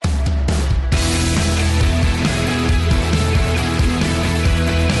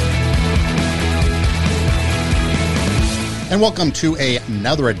And welcome to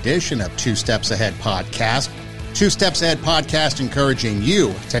another edition of Two Steps Ahead Podcast. Two Steps Ahead Podcast encouraging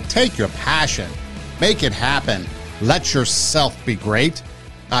you to take your passion, make it happen, let yourself be great.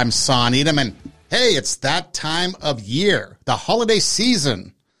 I'm Son Edom, and hey, it's that time of year, the holiday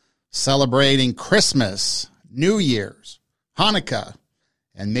season, celebrating Christmas, New Year's, Hanukkah,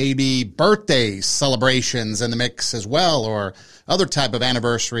 and maybe birthday celebrations in the mix as well, or other type of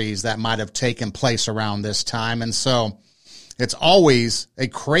anniversaries that might have taken place around this time. And so it's always a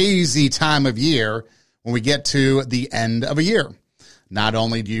crazy time of year when we get to the end of a year. Not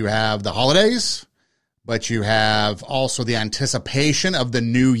only do you have the holidays, but you have also the anticipation of the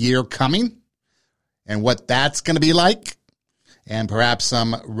new year coming and what that's going to be like, and perhaps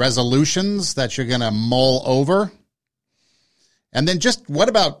some resolutions that you're going to mull over. And then just what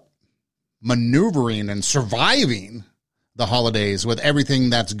about maneuvering and surviving the holidays with everything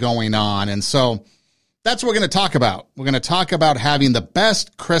that's going on? And so that's what we're going to talk about. We're going to talk about having the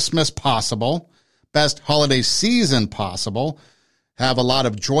best Christmas possible, best holiday season possible, have a lot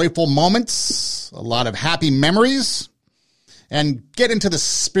of joyful moments, a lot of happy memories, and get into the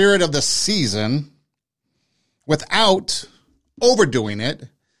spirit of the season without overdoing it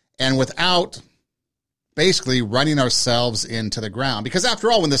and without basically running ourselves into the ground. Because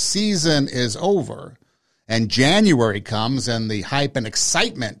after all, when the season is over and January comes and the hype and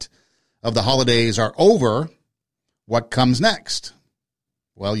excitement of the holidays are over, what comes next?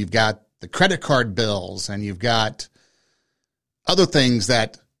 Well, you've got the credit card bills, and you've got other things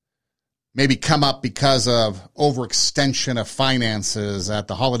that maybe come up because of overextension of finances at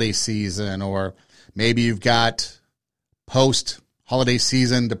the holiday season, or maybe you've got post-holiday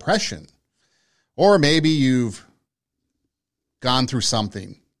season depression, or maybe you've gone through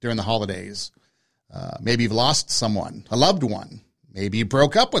something during the holidays. Maybe you've lost someone, a loved one. Maybe you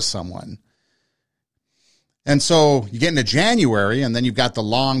broke up with someone. And so you get into January, and then you've got the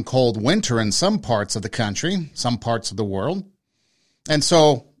long, cold winter in some parts of the country, some parts of the world. And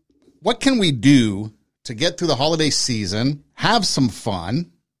so what can we do to get through the holiday season, have some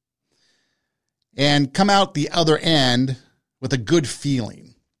fun, and come out the other end with a good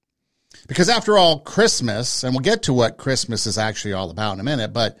feeling? Because after all, Christmas, and we'll get to what Christmas is actually all about in a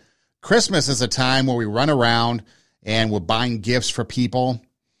minute, but Christmas is a time where we run around and we're buying gifts for people.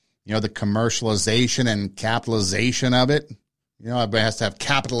 You know, the commercialization and capitalization of it. You know, everybody has to have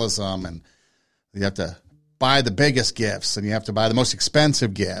capitalism, and you have to buy the biggest gifts, and you have to buy the most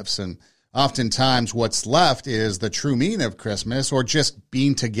expensive gifts. And oftentimes what's left is the true meaning of Christmas, or just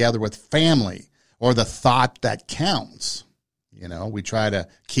being together with family, or the thought that counts. You know, we try to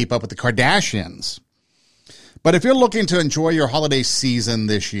keep up with the Kardashians. But if you're looking to enjoy your holiday season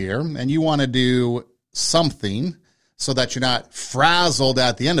this year, and you want to do something so that you're not frazzled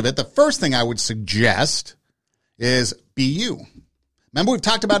at the end of it, the first thing I would suggest is be you. Remember, we've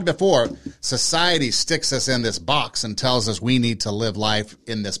talked about it before. Society sticks us in this box and tells us we need to live life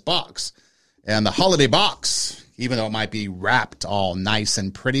in this box. And the holiday box, even though it might be wrapped all nice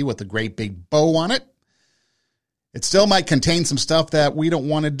and pretty with a great big bow on it, it still might contain some stuff that we don't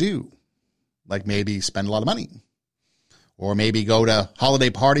want to do, like maybe spend a lot of money, or maybe go to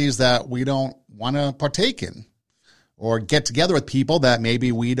holiday parties that we don't want to partake in, or get together with people that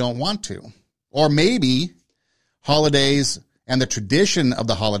maybe we don't want to. Or maybe holidays and the tradition of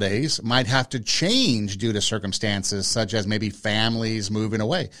the holidays might have to change due to circumstances, such as maybe families moving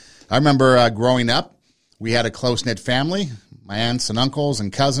away. I remember growing up, we had a close-knit family. My aunts and uncles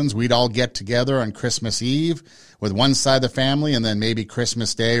and cousins, we'd all get together on Christmas Eve with one side of the family, and then maybe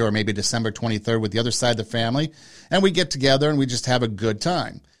Christmas Day or maybe December 23rd with the other side of the family. And we'd get together and we'd just have a good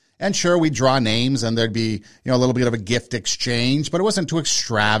time. And sure, we'd draw names, and there'd be, a little bit of a gift exchange, but it wasn't too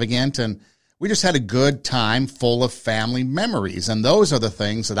extravagant. And we just had a good time full of family memories. And those are the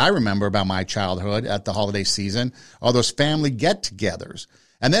things that I remember about my childhood at the holiday season, are those family get-togethers.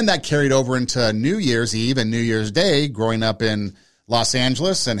 And then that carried over into New Year's Eve and New Year's Day, growing up in Los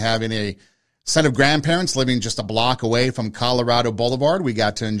Angeles and having a set of grandparents living just a block away from Colorado Boulevard. We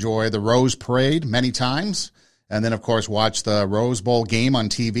got to enjoy the Rose Parade many times. And then, of course, watch the Rose Bowl game on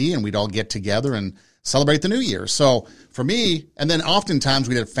TV, and we'd all get together and celebrate the New Year. So for me, and then oftentimes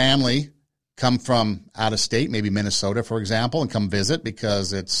we'd have family come from out of state, maybe Minnesota, for example, and come visit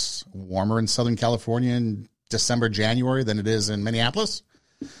because it's warmer in Southern California in December, January than it is in Minneapolis.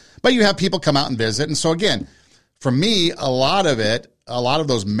 But you have people come out and visit. And so again, for me, a lot of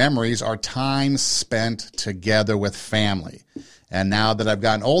those memories are time spent together with family. And now that I've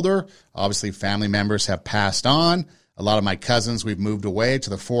gotten older, obviously family members have passed on. A lot of my cousins, we've moved away to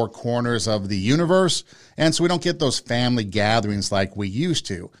the four corners of the universe. And so we don't get those family gatherings like we used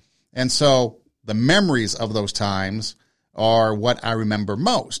to. And so the memories of those times are what I remember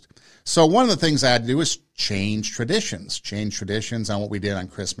most. So one of the things I had to do is change traditions on what we did on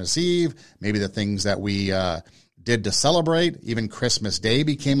Christmas Eve, maybe the things that we did to celebrate. Even Christmas Day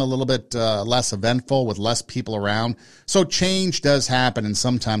became a little bit less eventful with less people around. So change does happen, and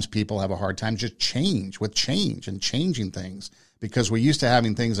sometimes people have a hard time just change and changing things because we're used to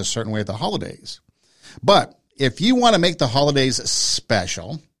having things a certain way at the holidays. But if you want to make the holidays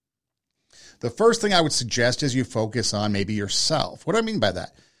special, the first thing I would suggest is you focus on maybe yourself. What do I mean by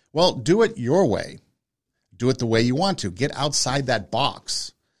that? Well, do it your way. Do it the way you want to. Get outside that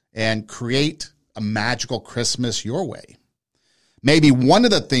box and create a magical Christmas your way. Maybe one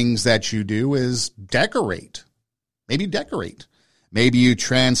of the things that you do is decorate. Maybe decorate. Maybe you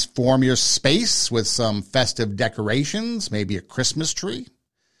transform your space with some festive decorations, maybe a Christmas tree.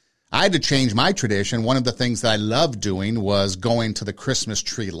 I had to change my tradition. One of the things that I loved doing was going to the Christmas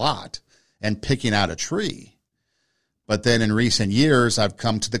tree lot and picking out a tree. But then in recent years, I've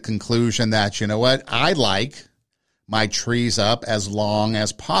come to the conclusion that, you know what, I like my trees up as long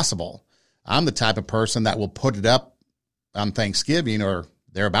as possible. I'm the type of person that will put it up on Thanksgiving or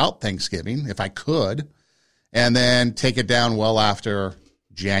thereabout Thanksgiving, if I could, and then take it down well after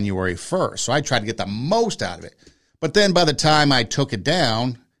January 1st. So I tried to get the most out of it. But then by the time I took it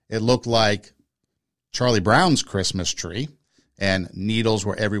down, it looked like Charlie Brown's Christmas tree, and needles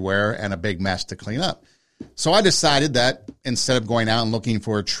were everywhere and a big mess to clean up. So I decided that instead of going out and looking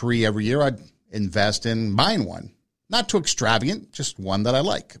for a tree every year, I'd invest in buying one. Not too extravagant, just one that I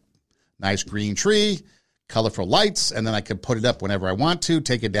like. Nice green tree, colorful lights, and then I could put it up whenever I want to,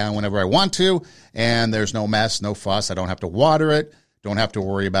 take it down whenever I want to, and there's no mess, no fuss. I don't have to water it, don't have to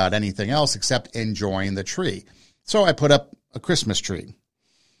worry about anything else except enjoying the tree. So I put up a Christmas tree,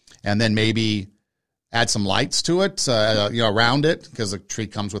 and then maybe add some lights to it, around it, because the tree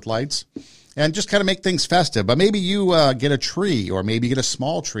comes with lights. And just kind of make things festive. But maybe you get a tree, or maybe you get a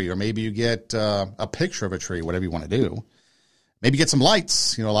small tree, or maybe you get a picture of a tree, whatever you want to do. Maybe get some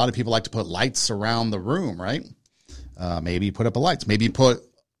lights. You know, a lot of people like to put lights around the room, right? Maybe you put up lights. Maybe you put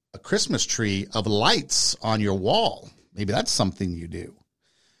a Christmas tree of lights on your wall. Maybe that's something you do.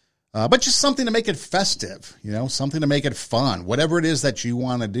 But just something to make it festive, something to make it fun, whatever it is that you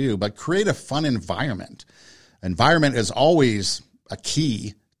want to do. But create a fun environment. Environment is always a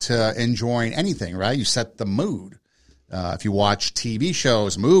key to enjoying anything, right? You set the mood. If you watch TV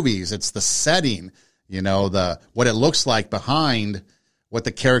shows, movies, it's the setting, what it looks like behind what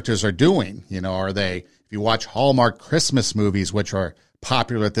the characters are doing. If you watch Hallmark Christmas movies, which are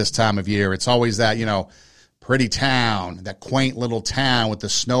popular at this time of year, it's always that, pretty town, that quaint little town with the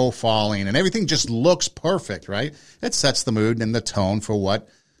snow falling, and everything just looks perfect, right? It sets the mood and the tone for what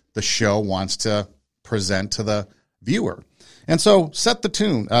the show wants to present to the viewer. And so set the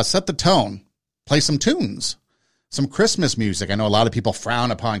tone, play some tunes, some Christmas music. I know a lot of people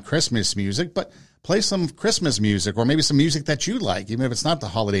frown upon Christmas music, but play some Christmas music, or maybe some music that you like, even if it's not the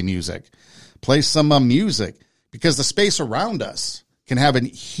holiday music. Play some music, because the space around us can have a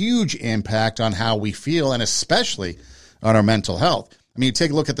huge impact on how we feel, and especially on our mental health. I mean,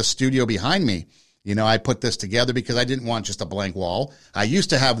 take a look at the studio behind me. I put this together because I didn't want just a blank wall. I used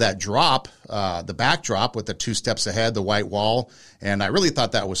to have that drop, the backdrop with the 2 steps ahead, the white wall, and I really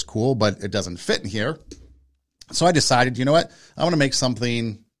thought that was cool, but it doesn't fit in here. So I decided, I want to make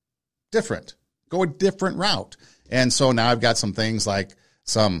something different, go a different route. And so now I've got some things like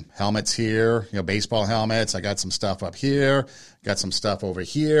some helmets here, baseball helmets. I got some stuff up here, got some stuff over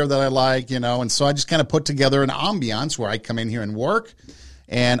here that I like, and so I just kind of put together an ambiance where I come in here and work.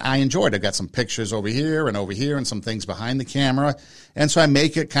 And I enjoyed it. I've got some pictures over here and some things behind the camera. And so I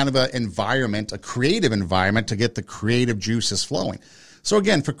make it kind of an environment, a creative environment, to get the creative juices flowing. So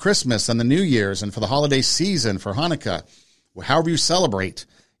again, for Christmas and the New Year's and for the holiday season, for Hanukkah, however you celebrate,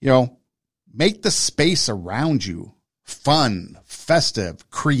 make the space around you fun, festive,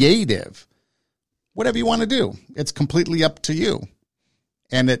 creative, whatever you want to do. It's completely up to you.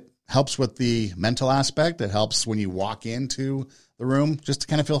 And it helps with the mental aspect. It helps when you walk into the room just to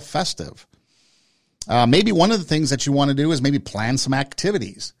kind of feel festive. Maybe one of the things that you want to do is maybe plan some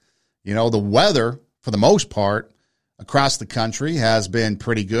activities. The weather, for the most part, across the country has been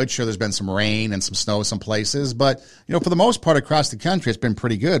pretty good. Sure, there's been some rain and some snow some places, but, for the most part across the country, it's been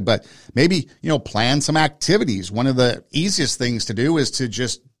pretty good. But maybe, plan some activities. One of the easiest things to do is to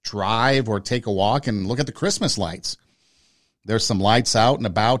just drive or take a walk and look at the Christmas lights. There's some lights out and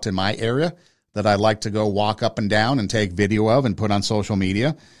about in my area that I like to go walk up and down and take video of and put on social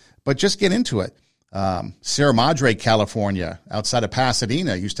media. But just get into it. Sierra Madre, California, outside of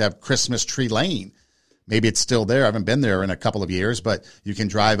Pasadena, used to have Christmas Tree Lane. Maybe it's still there. I haven't been there in a couple of years, but you can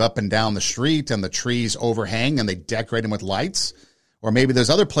drive up and down the street and the trees overhang and they decorate them with lights. Or maybe there's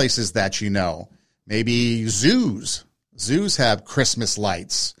other places that you know. Maybe zoos. Zoos have Christmas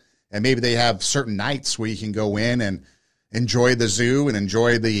lights. And maybe they have certain nights where you can go in and enjoy the zoo and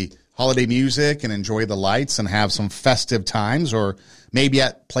enjoy the holiday music and enjoy the lights and have some festive times. Or maybe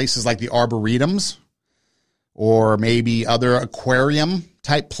at places like the Arboretums or maybe other aquarium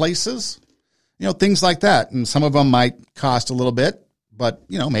type places. Things like that. And some of them might cost a little bit, but,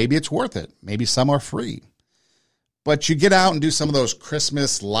 maybe it's worth it. Maybe some are free. But you get out and do some of those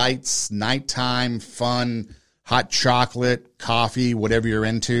Christmas lights, nighttime fun, hot chocolate, coffee, whatever you're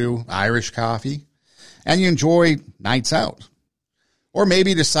into, Irish coffee, and you enjoy nights out. Or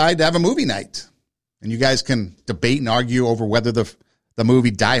maybe decide to have a movie night. And you guys can debate and argue over whether the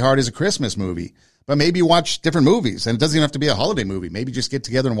movie Die Hard is a Christmas movie. But maybe you watch different movies, and it doesn't even have to be a holiday movie. Maybe just get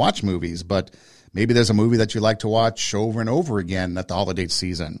together and watch movies, but maybe there's a movie that you like to watch over and over again at the holiday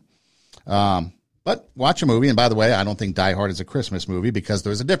season. But watch a movie, and by the way, I don't think Die Hard is a Christmas movie because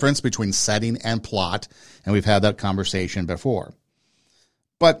there's a difference between setting and plot, and we've had that conversation before.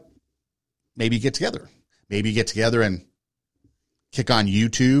 But maybe you get together. Maybe you get together and kick on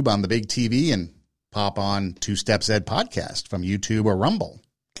YouTube on the big TV and pop on Two Steps Ed podcast from YouTube or Rumble.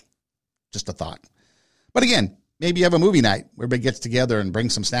 Just a thought. But again, maybe you have a movie night where everybody gets together and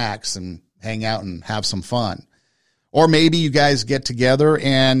brings some snacks and hang out and have some fun. Or maybe you guys get together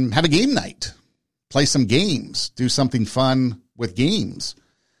and have a game night. Play some games. Do something fun with games.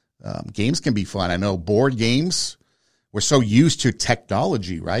 Games can be fun. I know board games, we're so used to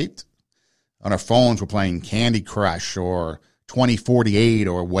technology, right? On our phones, we're playing Candy Crush or 2048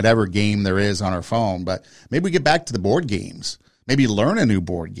 or whatever game there is on our phone. But maybe we get back to the board games. Maybe learn a new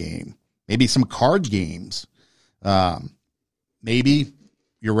board game. Maybe some card games. Maybe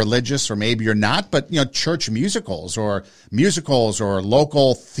you're religious or maybe you're not, but, church musicals or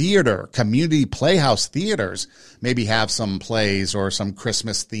local theater, community playhouse theaters, maybe have some plays or some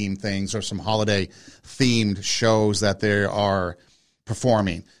Christmas themed things or some holiday themed shows that they are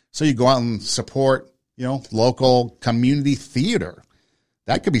performing. So you go out and support, local community theater.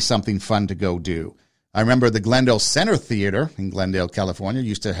 That could be something fun to go do. I remember the Glendale Center Theater in Glendale, California,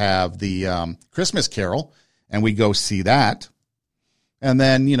 used to have the Christmas Carol, and we go see that. And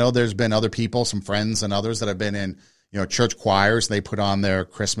then, there's been other people, some friends and others that have been in, church choirs. They put on their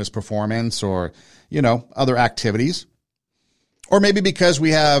Christmas performance or, other activities. Or maybe because we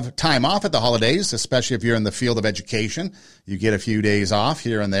have time off at the holidays, especially if you're in the field of education, you get a few days off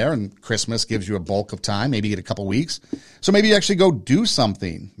here and there, and Christmas gives you a bulk of time. Maybe you get a couple weeks. So maybe you actually go do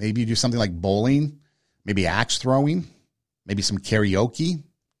something. Maybe you do something like bowling, maybe axe throwing, maybe some karaoke.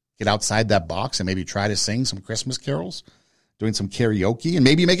 Get outside that box and maybe try to sing some Christmas carols, doing some karaoke, and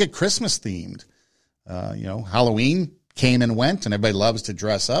maybe make it Christmas themed. Halloween came and went, and everybody loves to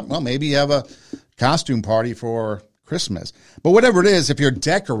dress up. Well, maybe you have a costume party for Christmas. But whatever it is, if you're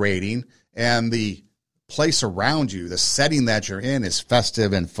decorating and the place around you, the setting that you're in is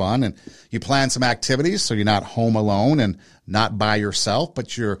festive and fun, and you plan some activities so you're not home alone and not by yourself,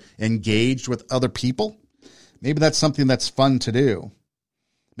 but you're engaged with other people, maybe that's something that's fun to do.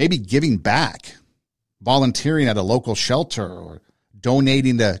 Maybe giving back, volunteering at a local shelter or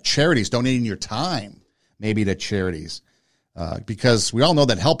donating to charities, donating your time maybe to charities, because we all know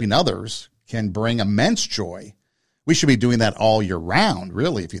that helping others can bring immense joy. We should be doing that all year round,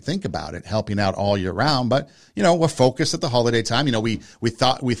 really, if you think about it, helping out all year round. But, we're focused at the holiday time. We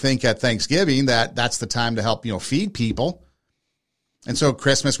think at Thanksgiving that that's the time to help, feed people. And so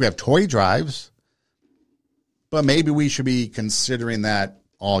Christmas, we have toy drives. But maybe we should be considering that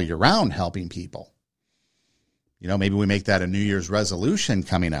all year round, helping people. Maybe we make that a New Year's resolution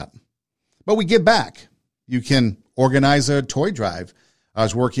coming up. But we give back. You can organize a toy drive. I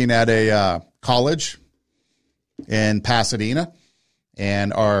was working at a college in Pasadena,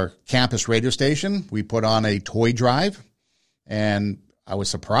 and our campus radio station, we put on a toy drive, and I was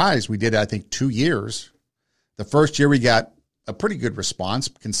surprised. We did, I think, 2 years. The first year we got a pretty good response,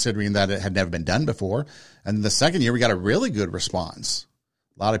 considering that it had never been done before. And the second year we got a really good response.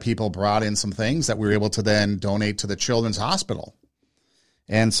 A lot of people brought in some things that we were able to then donate to the Children's Hospital.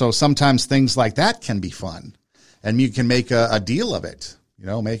 And so sometimes things like that can be fun, and you can make a deal of it.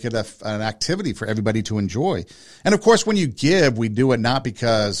 Make it an activity for everybody to enjoy. And of course, when you give, we do it not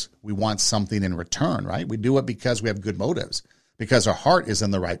because we want something in return, right? We do it because we have good motives, because our heart is in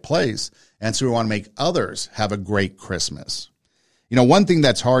the right place. And so we want to make others have a great Christmas. One thing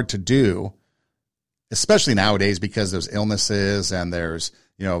that's hard to do, especially nowadays, because there's illnesses and there's,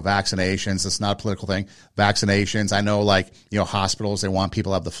 vaccinations. It's not a political thing. Vaccinations. I know, hospitals, they want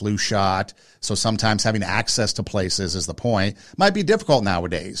people to have the flu shot. So sometimes having access to places is the point. Might be difficult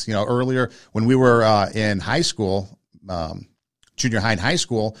nowadays. Earlier when we were in high school, junior high and high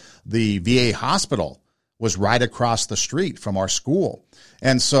school, the VA hospital was right across the street from our school.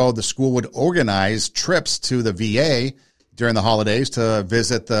 And so the school would organize trips to the VA during the holidays to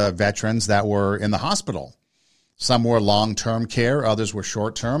visit the veterans that were in the hospital. Some were long-term care, others were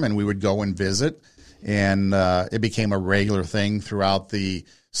short-term, and we would go and visit. And it became a regular thing throughout the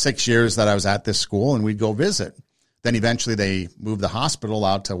 6 years that I was at this school, and we'd go visit. Then eventually they moved the hospital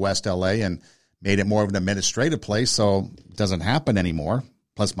out to West LA and made it more of an administrative place, so it doesn't happen anymore.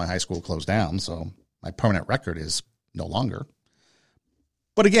 Plus my high school closed down, so my permanent record is no longer.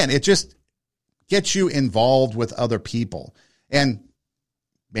 But again, it just gets you involved with other people and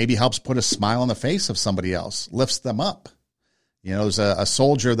maybe helps put a smile on the face of somebody else, lifts them up. There's a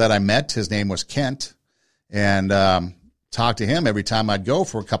soldier that I met. His name was Kent, and talked to him every time I'd go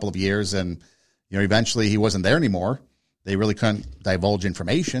for a couple of years. And, eventually he wasn't there anymore. They really couldn't divulge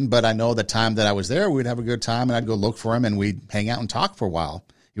information, but I know the time that I was there, we'd have a good time, and I'd go look for him, and we'd hang out and talk for a while.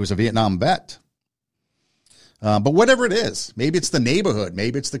 He was a Vietnam vet. But whatever it is, maybe it's the neighborhood,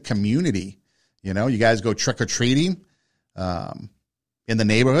 maybe it's the community. You guys go trick-or-treating in the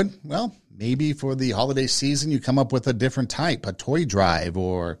neighborhood. Well, maybe for the holiday season, you come up with a different type, a toy drive,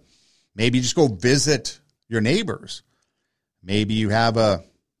 or maybe you just go visit your neighbors. Maybe you have a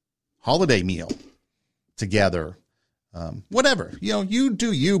holiday meal together. Whatever, you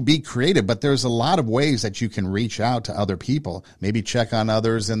do you, be creative, but there's a lot of ways that you can reach out to other people, maybe check on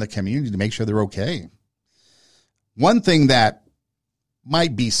others in the community to make sure they're okay. One thing that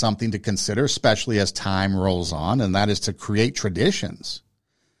might be something to consider, especially as time rolls on, and that is to create traditions,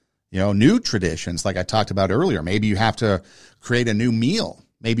 new traditions like I talked about earlier. Maybe you have to create a new meal.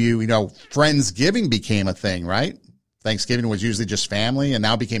 Maybe, Friendsgiving became a thing, right? Thanksgiving was usually just family, and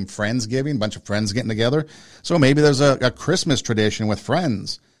now became Friendsgiving, a bunch of friends getting together. So maybe there's a Christmas tradition with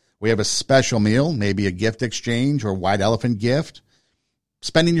friends. We have a special meal, maybe a gift exchange or white elephant gift,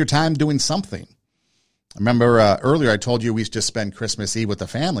 spending your time doing something. I remember earlier I told you we used to spend Christmas Eve with the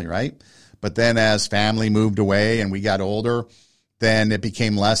family, right? But then as family moved away and we got older, then it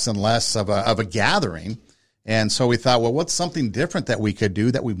became less and less of a gathering. And so we thought, well, what's something different that we could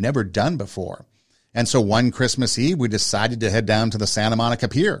do that we've never done before? And so one Christmas Eve, we decided to head down to the Santa Monica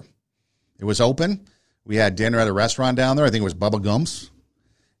Pier. It was open. We had dinner at a restaurant down there. I think it was Bubba Gump's.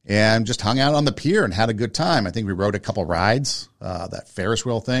 And just hung out on the pier and had a good time. I think we rode a couple rides, that Ferris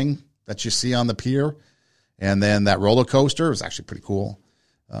wheel thing that you see on the pier. And then that roller coaster was actually pretty cool.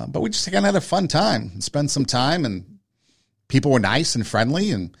 But we just kind of had a fun time and spent some time. And people were nice and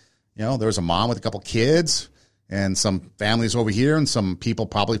friendly. And, there was a mom with a couple kids. And some families over here and some people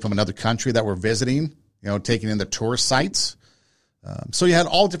probably from another country that were visiting, taking in the tourist sites. So you had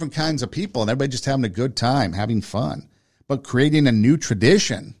all different kinds of people and everybody just having a good time, having fun, but creating a new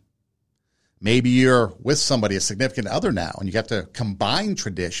tradition. Maybe you're with somebody, a significant other now, and you have to combine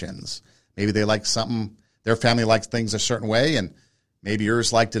traditions. Maybe they like something, their family likes things a certain way, and maybe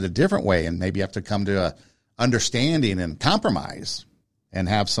yours liked it a different way. And maybe you have to come to a understanding and compromise and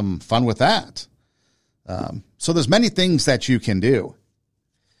have some fun with that. So there's many things that you can do.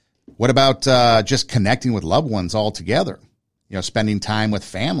 What about just connecting with loved ones all together? Spending time with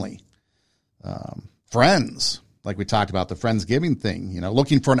family, friends, like we talked about the Friendsgiving thing,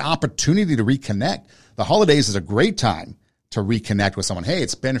 looking for an opportunity to reconnect. The holidays is a great time to reconnect with someone. Hey,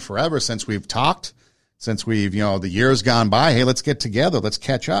 it's been forever since we've talked, since we've, the years gone by. Hey, let's get together. Let's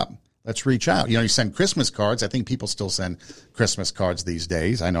catch up. Let's reach out. You send Christmas cards. I think people still send Christmas cards these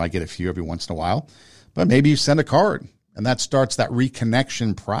days. I know I get a few every once in a while. But maybe you send a card, and that starts that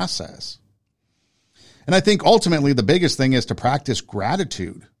reconnection process. And I think ultimately the biggest thing is to practice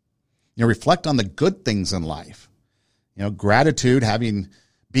gratitude. Reflect on the good things in life. Gratitude,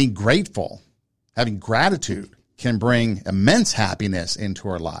 being grateful, having gratitude can bring immense happiness into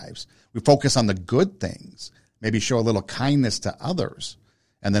our lives. We focus on the good things, maybe show a little kindness to others.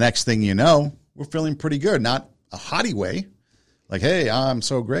 And the next thing you know, we're feeling pretty good, not a haughty way. Like, hey, I'm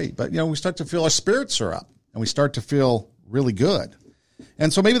so great. But, we start to feel our spirits are up and we start to feel really good.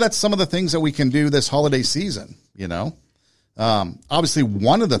 And so maybe that's some of the things that we can do this holiday season, Obviously,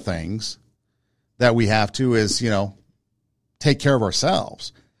 one of the things that we have to is, take care of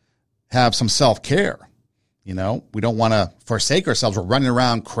ourselves, have some self-care. We don't want to forsake ourselves. We're running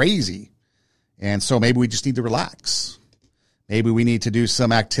around crazy. And so maybe we just need to relax. Maybe we need to do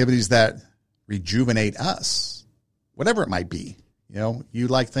some activities that rejuvenate us, whatever it might be. You know, you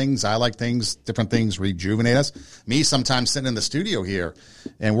like things, I like things, different things rejuvenate us. Me sometimes sitting in the studio here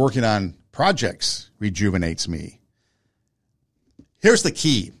and working on projects rejuvenates me. Here's the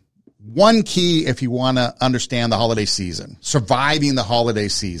key. One key if you want to understand the holiday season, surviving the holiday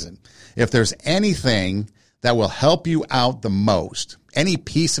season. If there's anything that will help you out the most, any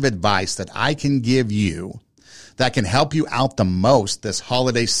piece of advice that I can give you that can help you out the most this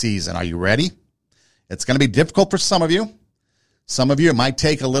holiday season. Are you ready? It's going to be difficult for some of you. Some of you, it might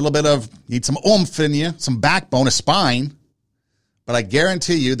take a little bit of, need some oomph in you, some backbone, a spine. But I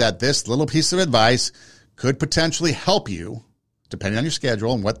guarantee you that this little piece of advice could potentially help you, depending on your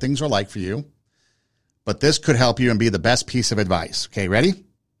schedule and what things are like for you. But this could help you and be the best piece of advice. Okay, ready?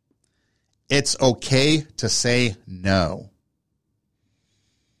 It's okay to say no.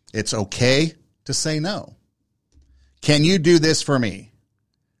 It's okay to say no. Can you do this for me?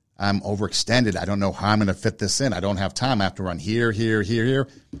 I'm overextended. I don't know how I'm going to fit this in. I don't have time. I have to run here.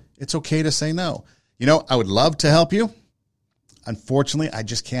 It's okay to say no. You know, I would love to help you. Unfortunately, I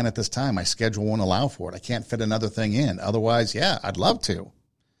just can't at this time. My schedule won't allow for it. I can't fit another thing in. Otherwise, yeah, I'd love to.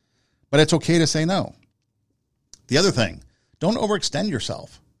 But it's okay to say no. The other thing, don't overextend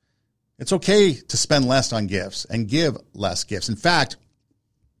yourself. It's okay to spend less on gifts and give less gifts. In fact,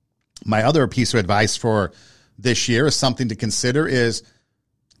 my other piece of advice for this year is something to consider is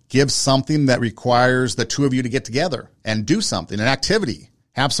give something that requires the two of you to get together and do something, an activity.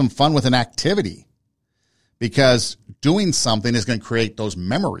 Have some fun with an activity because doing something is going to create those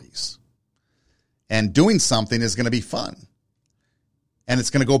memories and doing something is going to be fun and it's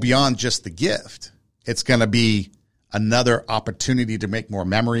going to go beyond just the gift. It's going to be another opportunity to make more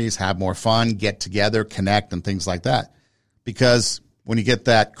memories, have more fun, get together, connect, and things like that. Because when you get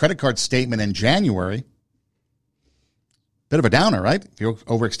that credit card statement in January, bit of a downer, right? You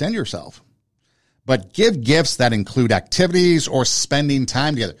overextend yourself. But give gifts that include activities or spending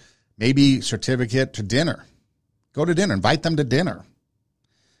time together. Maybe certificate to dinner. Go to dinner. Invite them to dinner.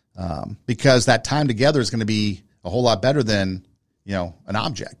 Because that time together is going to be a whole lot better than, you know, an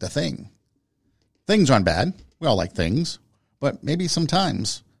object, a thing. Things aren't bad. We all like things. But maybe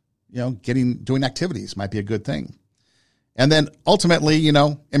sometimes, you know, doing activities might be a good thing. And then ultimately, you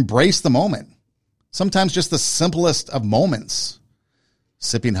know, embrace the moment. Sometimes just the simplest of moments.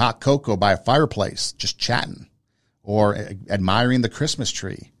 Sipping hot cocoa by a fireplace, just chatting, or admiring the Christmas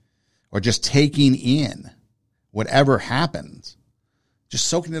tree, or just taking in whatever happens, just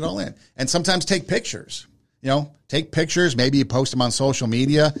soaking it all in. And sometimes take pictures. You know, take pictures. Maybe you post them on social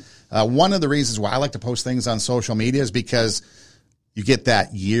media. One of the reasons why I like to post things on social media is because you get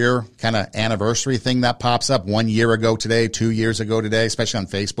that year kind of anniversary thing that pops up 1 year ago today, 2 years ago today, especially on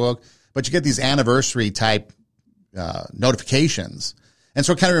Facebook. But you get these anniversary type notifications. And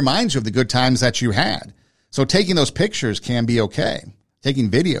so it kind of reminds you of the good times that you had. So taking those pictures can be okay.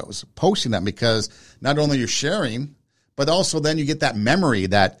 Taking videos, posting them, because not only you're sharing, but also then you get that memory,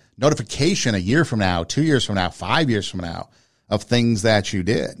 that notification a year from now, 2 years from now, 5 years from now of things that you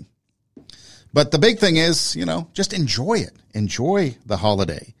did. But the big thing is, you know, just enjoy it. Enjoy the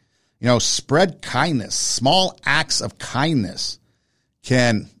holiday. You know, spread kindness. Small acts of kindness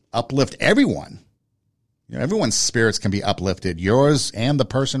can uplift everyone. You know, everyone's spirits can be uplifted, yours and the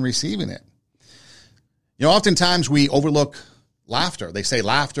person receiving it. You know, oftentimes we overlook laughter. They say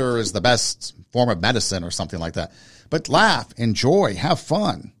laughter is the best form of medicine or something like that. But laugh, enjoy, have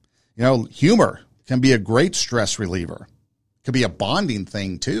fun. You know, humor can be a great stress reliever. It could be a bonding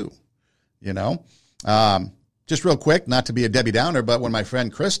thing too, you know. Just real quick, not to be a Debbie Downer, but when my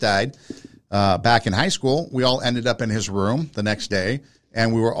friend Chris died back in high school, we all ended up in his room the next day.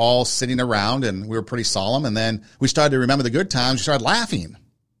 And we were all sitting around and we were pretty solemn. And then we started to remember the good times. We started laughing.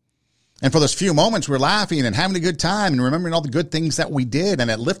 And for those few moments, we were laughing and having a good time and remembering all the good things that we did. And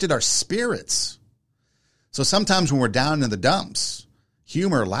it lifted our spirits. So sometimes when we're down in the dumps,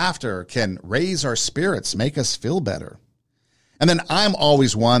 humor, laughter can raise our spirits, make us feel better. And then I'm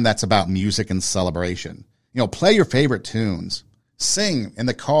always one that's about music and celebration. You know, play your favorite tunes. Sing in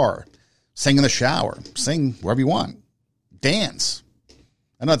the car. Sing in the shower. Sing wherever you want. Dance.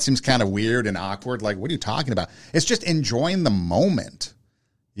 I know it seems kind of weird and awkward. Like, what are you talking about? It's just enjoying the moment,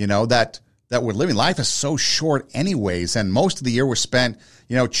 you know, that we're living. Life is so short anyways. And most of the year we're spent,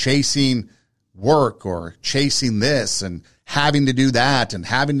 you know, chasing work or chasing this and having to do that and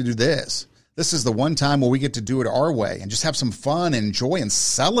having to do this. This is the one time where we get to do it our way and just have some fun, enjoy, and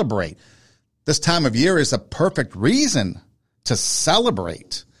celebrate. This time of year is a perfect reason to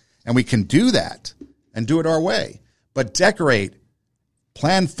celebrate. And we can do that and do it our way. But decorate.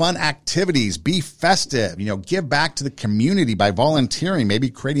 Plan fun activities, be festive, you know, give back to the community by volunteering, maybe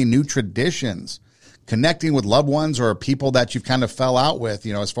creating new traditions, connecting with loved ones or people that you've kind of fell out with,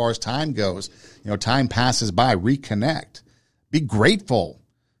 as far as time goes. Time passes by, reconnect. Be grateful.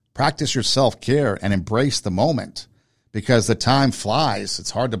 Practice your self-care and embrace the moment because the time flies.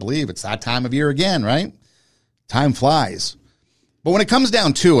 It's hard to believe it's that time of year again, right? Time flies. But when it comes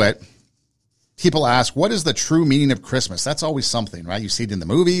down to it, people ask, what is the true meaning of Christmas? That's always something, right? You see it in the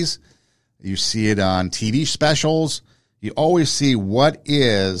movies. You see it on TV specials. You always see what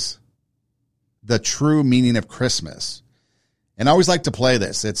is the true meaning of Christmas. And I always like to play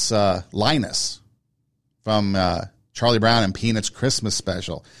this. It's Linus from Charlie Brown and Peanuts Christmas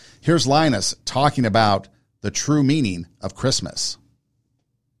special. Here's Linus talking about the true meaning of Christmas.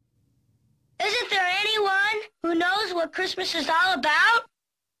 Isn't there anyone who knows what Christmas is all about?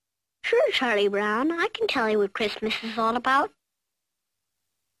 Sure, Charlie Brown. I can tell you what Christmas is all about.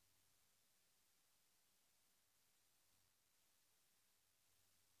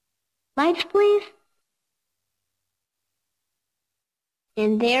 Lights, please.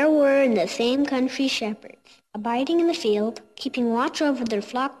 And there were in the same country shepherds, abiding in the field, keeping watch over their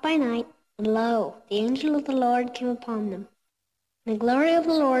flock by night. And lo, the angel of the Lord came upon them. And the glory of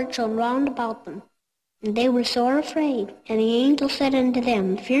the Lord shone round about them. And they were sore afraid. And the angel said unto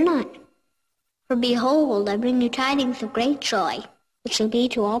them, Fear not. For behold, I bring you tidings of great joy, which shall be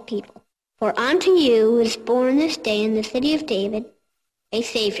to all people. For unto you is born this day in the city of David a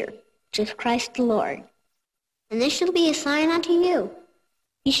Savior, which is Christ the Lord. And this shall be a sign unto you.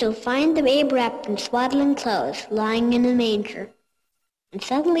 Ye shall find the babe wrapped in swaddling clothes, lying in a manger. And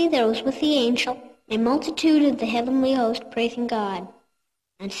suddenly there was with the angel a multitude of the heavenly host praising God,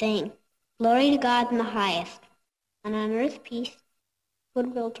 and saying, Glory to God in the highest, and on earth peace,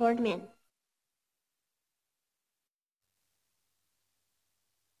 goodwill toward men.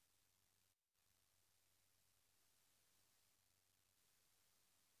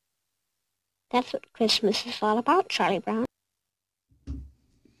 That's what Christmas is all about, Charlie Brown.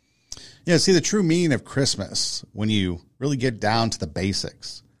 Yeah, see, the true meaning of Christmas, when you really get down to the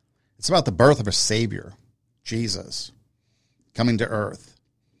basics, it's about the birth of a Savior, Jesus, coming to earth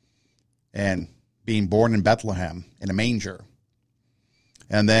and being born in Bethlehem in a manger.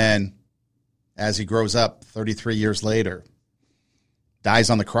 And then as he grows up 33 years later,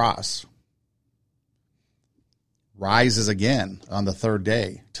 dies on the cross, rises again on the third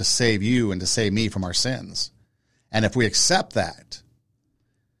day to save you and to save me from our sins. And if we accept that,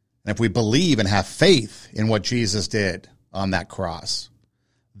 and if we believe and have faith in what Jesus did on that cross,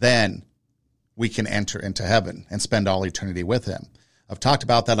 then we can enter into heaven and spend all eternity with him. I've talked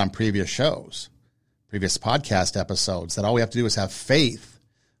about that on previous shows, previous podcast episodes, that all we have to do is have faith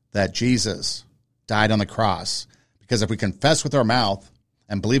that Jesus died on the cross. Because if we confess with our mouth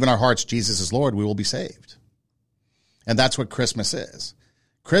and believe in our hearts Jesus is Lord, we will be saved. And that's what Christmas is.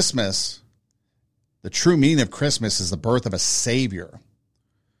 Christmas, the true meaning of Christmas is the birth of a Savior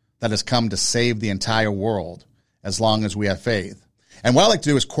that has come to save the entire world as long as we have faith. And what I like to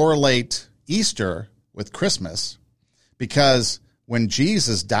do is correlate Easter with Christmas, because when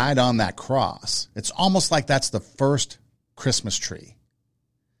Jesus died on that cross, it's almost like that's the first Christmas tree.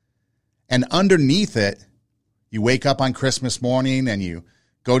 And underneath it, you wake up on Christmas morning and you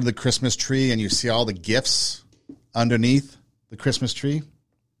go to the Christmas tree and you see all the gifts underneath the Christmas tree.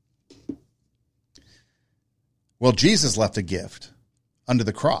 Well, Jesus left a gift under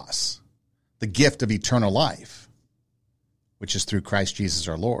the cross, the gift of eternal life, which is through Christ Jesus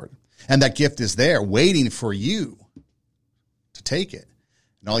our Lord. And that gift is there waiting for you to take it.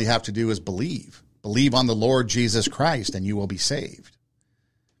 And all you have to do is believe. Believe on the Lord Jesus Christ and you will be saved.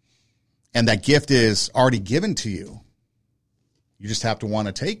 And that gift is already given to you. You just have to want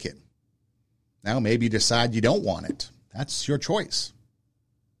to take it. Now, maybe you decide you don't want it. That's your choice.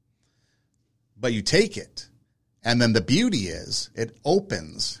 But you take it. And then the beauty is it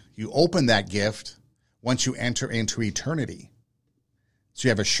opens. You open that gift once you enter into eternity. So you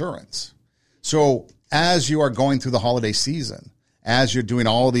have assurance. So as you are going through the holiday season, as you're doing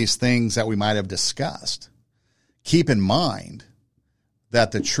all these things that we might have discussed, keep in mind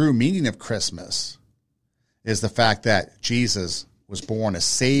that the true meaning of Christmas is the fact that Jesus was born, a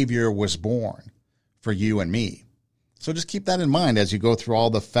Savior was born for you and me. So just keep that in mind as you go through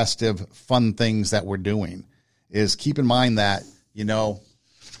all the festive, fun things that we're doing, is keep in mind that,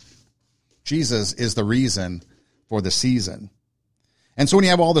 Jesus is the reason for the season. And so when you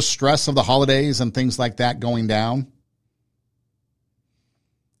have all the stress of the holidays and things like that going down,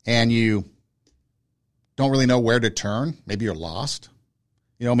 and you don't really know where to turn, maybe you're lost,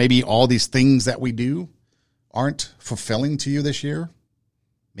 maybe all these things that we do aren't fulfilling to you this year.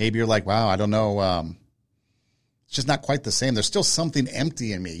 Maybe you're like, wow, I don't know. it's just not quite the same. There's still something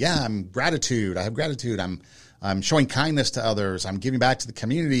empty in me. Yeah, I'm gratitude. I have gratitude. I'm showing kindness to others. I'm giving back to the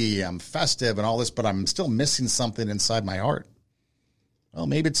community. I'm festive and all this, but I'm still missing something inside my heart. Well,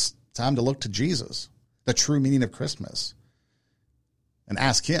 maybe it's time to look to Jesus, the true meaning of Christmas, and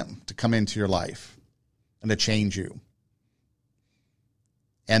ask him to come into your life and to change you.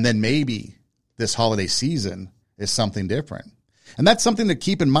 And then maybe this holiday season is something different. And that's something to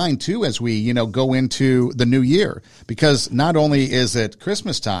keep in mind, too, as we, go into the new year, because not only is it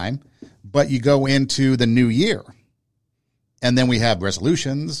Christmas time, but you go into the new year. And then we have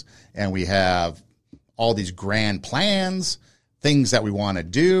resolutions and we have all these grand plans, things that we want to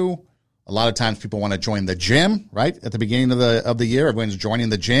do. A lot of times people want to join the gym, right? At the beginning of the year, everyone's joining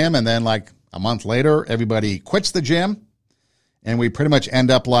the gym. And then like a month later, everybody quits the gym. And we pretty much end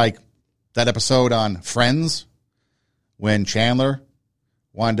up like that episode on Friends, when Chandler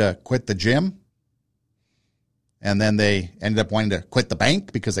wanted to quit the gym, and then they ended up wanting to quit the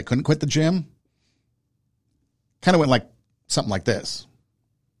bank because they couldn't quit the gym. Kind of went like something like this.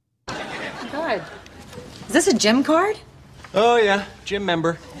 Oh, God. Is this a gym card? Oh, yeah, gym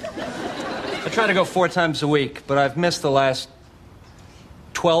member. I try to go 4 times a week, but I've missed the last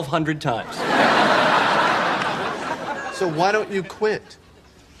 1,200 times. So why don't you quit?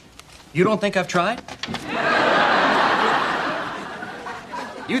 You don't think I've tried?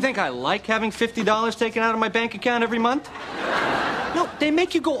 You think I like having $50 taken out of my bank account every month? No, they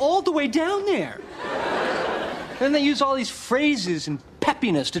make you go all the way down there. Then they use all these phrases and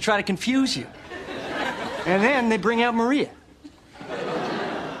peppiness to try to confuse you. And then they bring out Maria.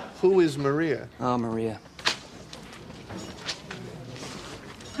 Who is Maria? Oh, Maria.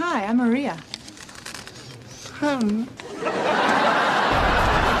 Hi, I'm Maria.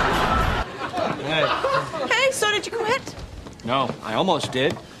 Hey, so did you quit? No, I almost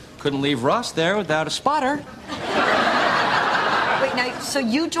did. Couldn't leave Ross there without a spotter. Wait, now, so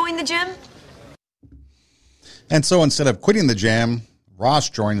you joined the gym? And so instead of quitting the gym,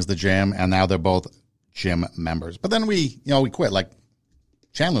 Ross joins the gym, and now they're both gym members. But then we quit, like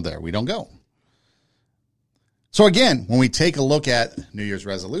Chandler there. We don't go. So again, when we take a look at New Year's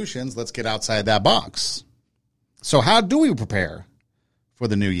resolutions, let's get outside that box. So how do we prepare for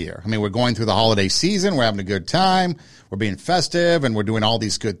the new year? I mean, we're going through the holiday season. We're having a good time. We're being festive, and we're doing all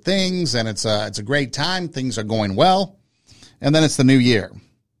these good things, and it's a great time. Things are going well. And then it's the new year.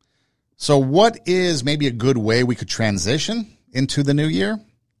 So what is maybe a good way we could transition into the new year?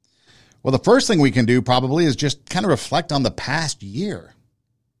 Well, the first thing we can do probably is just kind of reflect on the past year.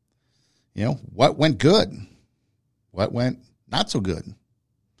 What went good? What went not so good?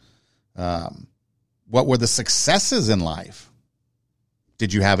 What were the successes in life?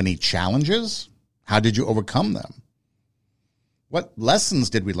 Did you have any challenges? How did you overcome them? What lessons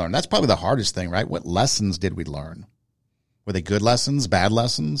did we learn? That's probably the hardest thing, right? What lessons did we learn? Were they good lessons, bad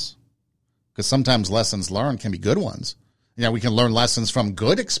lessons? Because sometimes lessons learned can be good ones. We can learn lessons from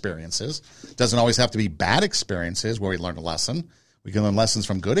good experiences. It doesn't always have to be bad experiences where we learn a lesson. We can learn lessons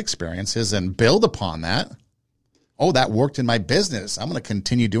from good experiences and build upon that. Oh, that worked in my business. I'm going to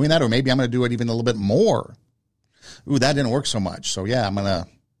continue doing that, or maybe I'm going to do it even a little bit more. Ooh, that didn't work so much. So yeah, I'm going to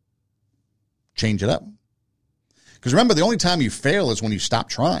change it up. Because remember, the only time you fail is when you stop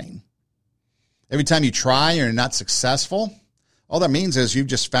trying. Every time you try and you're not successful, all that means is you've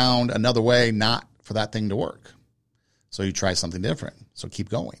just found another way not for that thing to work. So you try something different. So keep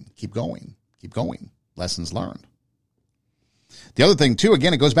going, keep going, keep going. Lessons learned. The other thing too,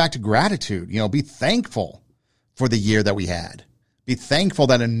 again, it goes back to gratitude. Be thankful for the year that we had. Be thankful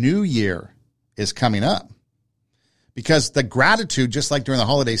that a new year is coming up. Because the gratitude, just like during the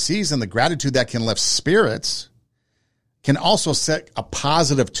holiday season, the gratitude that can lift spirits can also set a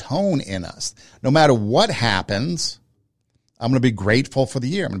positive tone in us. No matter what happens, I'm going to be grateful for the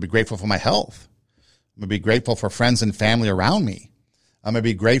year. I'm going to be grateful for my health. I'm going to be grateful for friends and family around me. I'm going to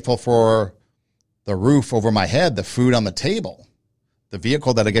be grateful for the roof over my head, the food on the table, the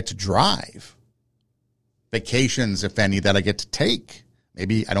vehicle that I get to drive, vacations, if any, that I get to take.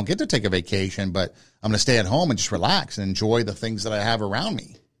 Maybe I don't get to take a vacation, but I'm going to stay at home and just relax and enjoy the things that I have around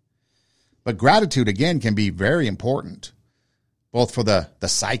me. But gratitude, again, can be very important, both for the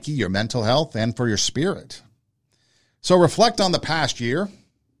psyche, your mental health, and for your spirit. So reflect on the past year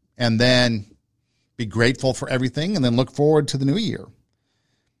and then be grateful for everything and then look forward to the new year.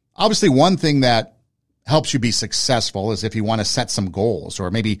 Obviously, one thing that helps you be successful is if you want to set some goals or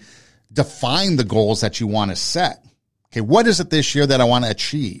maybe define the goals that you want to set. Okay, what is it this year that I want to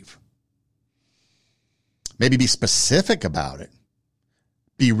achieve? Maybe be specific about it.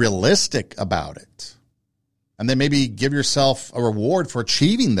 Be realistic about it. And then maybe give yourself a reward for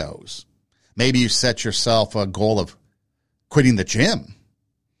achieving those. Maybe you set yourself a goal of quitting the gym,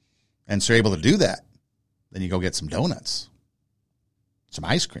 and so you're able to do that. Then you go get some donuts, some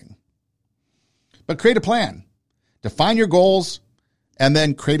ice cream. But create a plan. Define your goals, and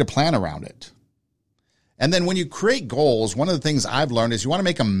then create a plan around it. And then when you create goals, one of the things I've learned is you want to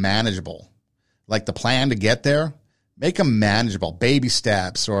make them manageable. Like the plan to get there, make them manageable, baby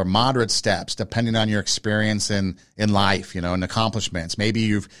steps or moderate steps, depending on your experience in life, and accomplishments. Maybe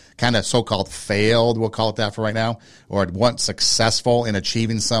you've kind of so-called failed, we'll call it that for right now, or weren't successful in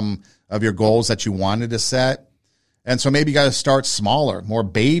achieving some of your goals that you wanted to set. And so maybe you got to start smaller, more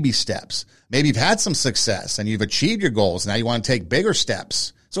baby steps. Maybe you've had some success and you've achieved your goals. Now you want to take bigger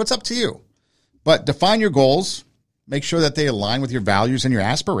steps. So it's up to you. But define your goals, make sure that they align with your values and your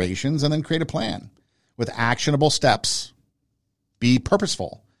aspirations, and then create a plan with actionable steps. Be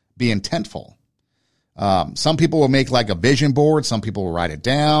purposeful, be intentful. Some people will make like a vision board. Some people will write it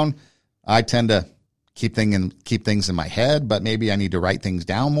down. I tend to keep things in my head, but maybe I need to write things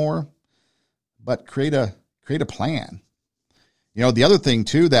down more. But create a plan. The other thing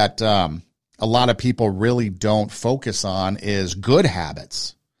too that a lot of people really don't focus on is good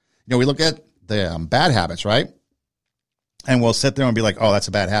habits. We look at the bad habits, right? And we'll sit there and be like, oh, that's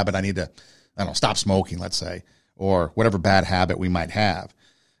a bad habit. I need to, stop smoking, let's say, or whatever bad habit we might have.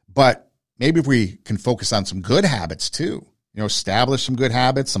 But maybe if we can focus on some good habits too, establish some good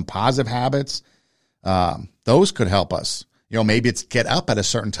habits, some positive habits, those could help us. Maybe it's get up at a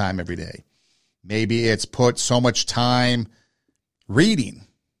certain time every day. Maybe it's put so much time reading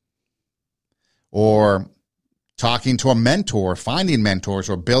or talking to a mentor, finding mentors,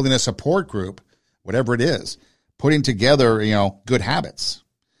 or building a support group, whatever it is, putting together, good habits.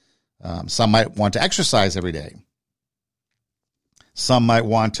 Some might want to exercise every day. Some might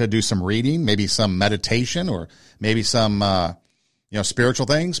want to do some reading, maybe some meditation, or maybe some, spiritual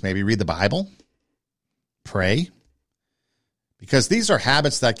things. Maybe read the Bible, pray, because these are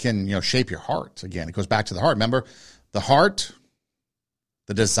habits that can, shape your heart. Again, it goes back to the heart. Remember, the heart,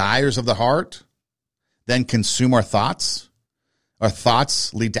 the desires of the heart, then consume our thoughts. Our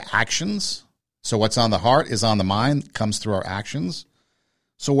thoughts lead to actions. So what's on the heart is on the mind, comes through our actions.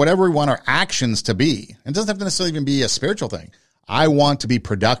 So whatever we want our actions to be, and it doesn't have to necessarily even be a spiritual thing. I want to be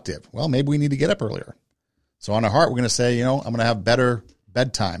productive. Well, maybe we need to get up earlier. So on our heart, we're going to say, I'm going to have better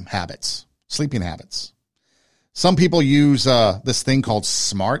bedtime habits, sleeping habits. Some people use this thing called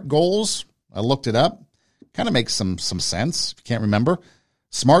SMART goals. I looked it up. Kind of makes some sense if you can't remember.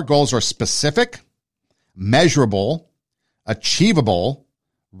 SMART goals are specific, measurable, achievable,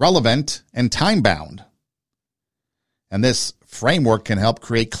 relevant, and time-bound. And this framework can help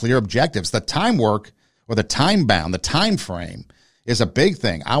create clear objectives. The time work or the time-bound, the time frame is a big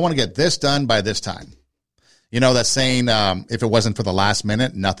thing. I want to get this done by this time. That saying, if it wasn't for the last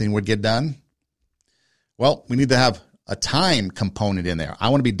minute, nothing would get done. Well, we need to have a time component in there. I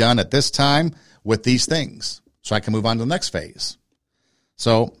want to be done at this time with these things so I can move on to the next phase.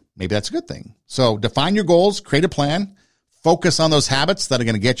 So maybe that's a good thing. So define your goals, create a plan, focus on those habits that are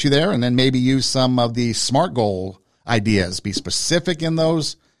going to get you there, and then maybe use some of the SMART goal ideas. Be specific in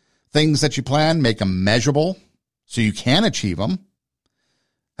those things that you plan, make them measurable so you can achieve them,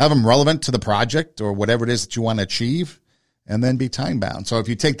 have them relevant to the project or whatever it is that you want to achieve, and then be time bound. So if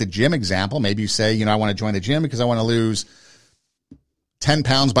you take the gym example, maybe you say, I want to join the gym because I want to lose 10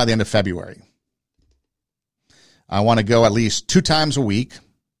 pounds by the end of February. I want to go at least 2 times a week,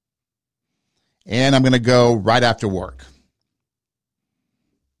 and I'm going to go right after work.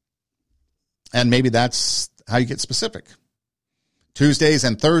 And maybe that's how you get specific. Tuesdays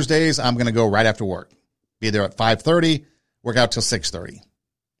and Thursdays, I'm going to go right after work. Be there at 5:30, work out till 6:30.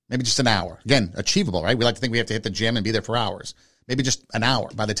 Maybe just an hour. Again, achievable, right? We like to think we have to hit the gym and be there for hours. Maybe just an hour.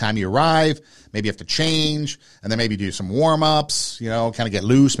 By the time you arrive, maybe you have to change, and then maybe do some warm-ups, kind of get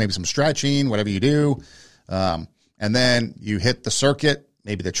loose, maybe some stretching, whatever you do. And then you hit the circuit,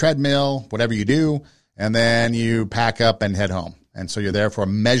 maybe the treadmill, whatever you do, and then you pack up and head home. And so you're there for a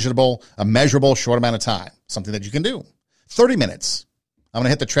measurable short amount of time, something that you can do. 30 minutes. I'm going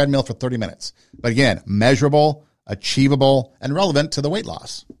to hit the treadmill for 30 minutes. But again, measurable, achievable, and relevant to the weight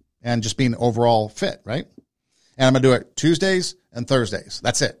loss and just being overall fit, right? And I'm going to do it Tuesdays and Thursdays.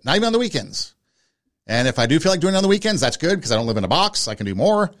 That's it. Not even on the weekends. And if I do feel like doing it on the weekends, that's good because I don't live in a box. I can do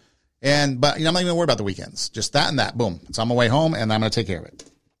more. But I'm not even worried about the weekends. Just that and that. Boom. It's on my way home, and I'm going to take care of it.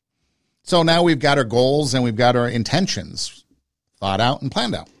 So now we've got our goals and we've got our intentions thought out and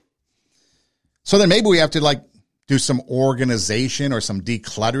planned out. So then maybe we have to do some organization or some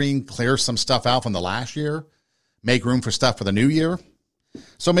decluttering, clear some stuff out from the last year, make room for stuff for the new year.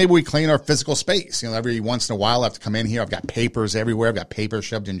 So maybe we clean our physical space. Every once in a while I have to come in here. I've got papers everywhere. I've got paper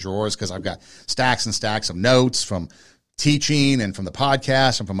shoved in drawers because I've got stacks and stacks of notes from teaching and from the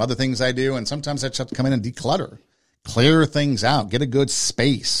podcast and from other things I do. And sometimes I just have to come in and declutter, clear things out, get a good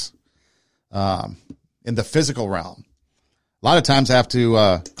space in the physical realm. A lot of times I have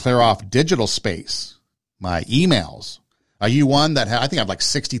to clear off digital space, my emails. Are you one that I think I have like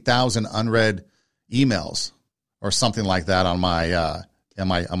 60,000 unread emails or something like that on my on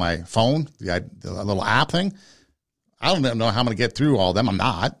my phone, the little app thing. I don't know how I'm going to get through all of them. I'm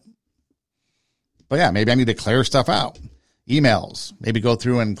not. But yeah, maybe I need to clear stuff out. Emails, maybe go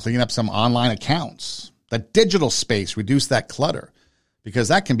through and clean up some online accounts. The digital space, reduce that clutter, because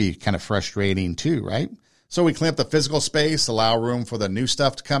that can be kind of frustrating too, right? So we clean up the physical space, allow room for the new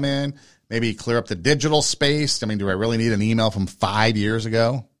stuff to come in, maybe clear up the digital space. I mean, do I really need an email from 5 years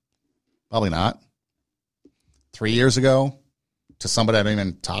ago? Probably not. 3 years ago to somebody I don't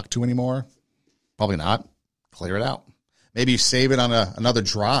even talk to anymore? Probably not. Clear it out. Maybe you save it on another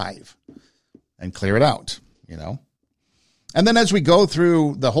drive and clear it out, And then as we go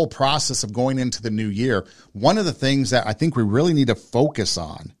through the whole process of going into the new year, one of the things that I think we really need to focus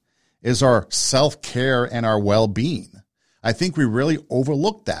on is our self-care and our well-being. I think we really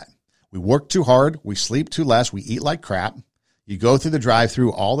overlook that. We work too hard. We sleep too less. We eat like crap. You go through the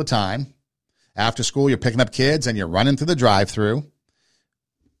drive-thru all the time. After school, you're picking up kids and you're running through the drive-thru.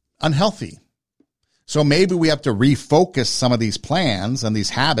 Unhealthy. So maybe we have to refocus some of these plans and these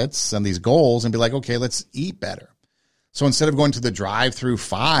habits and these goals and be like, okay, let's eat better. So instead of going to the drive-thru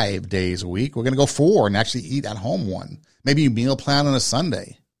 5 days a week, we're going to go 4 and actually eat at home 1. Maybe you meal plan on a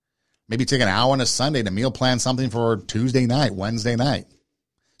Sunday. Maybe take an hour on a Sunday to meal plan something for Tuesday night, Wednesday night.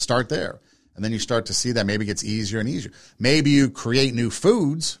 Start there. And then you start to see that maybe it gets easier and easier. Maybe you create new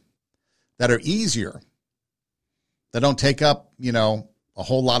foods that are easier, that don't take up, a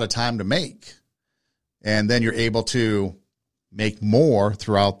whole lot of time to make. And then you're able to make more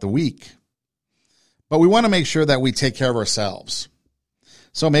throughout the week. But we want to make sure that we take care of ourselves.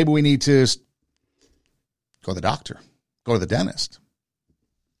 So maybe we need to go to the doctor, go to the dentist,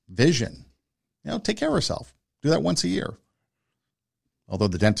 vision, take care of ourselves. Do that once a year. Although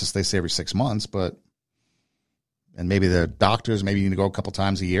the dentist, they say every 6 months, and maybe the doctors, maybe you need to go a couple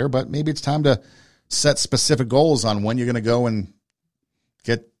times a year, but maybe it's time to set specific goals on when you're going to go and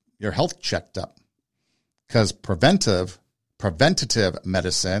get your health checked up. Because preventative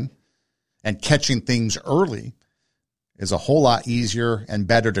medicine and catching things early is a whole lot easier and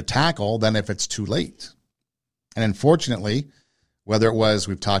better to tackle than if it's too late. And unfortunately, whether it was,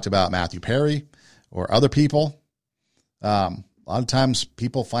 we've talked about Matthew Perry or other people, a lot of times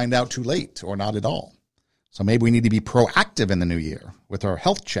people find out too late or not at all. So maybe we need to be proactive in the new year with our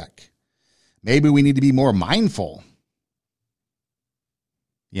health check. Maybe we need to be more mindful.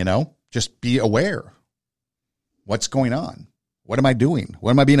 Just be aware. What's going on? What am I doing?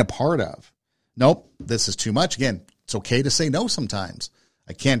 What am I being a part of? Nope, this is too much. Again, it's okay to say no sometimes.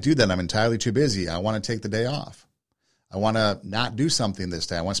 I can't do that. I'm entirely too busy. I want to take the day off. I want to not do something this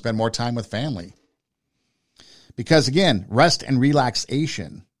day. I want to spend more time with family. Because again, rest and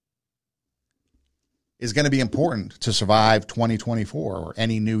relaxation is going to be important to survive 2024 or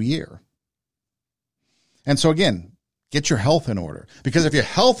any new year. And so again, get your health in order. Because if your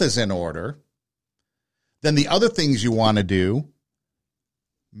health is in order, then the other things you want to do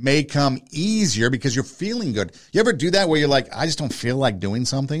may come easier because you're feeling good. You ever do that where you're like, I just don't feel like doing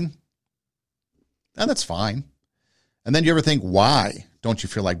something? And that's fine. And then you ever think, why don't you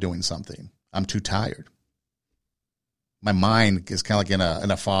feel like doing something? I'm too tired. My mind is kind of like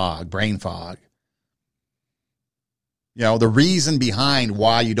in a fog, brain fog. The reason behind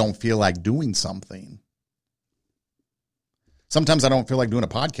why you don't feel like doing something. Sometimes I don't feel like doing a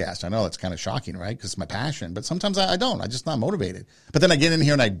podcast. I know it's kind of shocking, right? Because it's my passion. But sometimes I don't. I'm just not motivated. But then I get in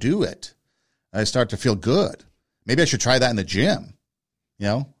here and I do it. I start to feel good. Maybe I should try that in the gym.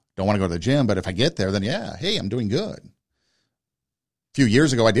 Don't want to go to the gym, but if I get there, then yeah, hey, I'm doing good. A few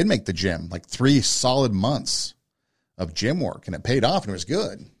years ago, I did make the gym, like 3 solid months of gym work, and it paid off, and it was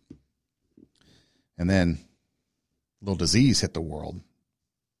good. And then a little disease hit the world.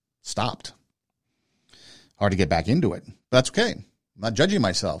 Stopped. Hard to get back into it. But that's okay. I'm not judging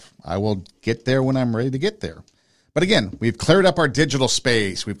myself. I will get there when I'm ready to get there. But again, we've cleared up our digital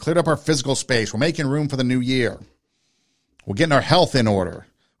space. We've cleared up our physical space. We're making room for the new year. We're getting our health in order.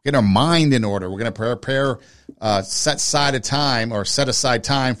 Getting our mind in order. We're going to prepare, set aside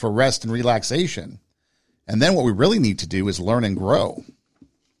time for rest and relaxation. And then what we really need to do is learn and grow.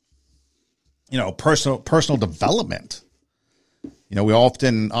 Personal development. We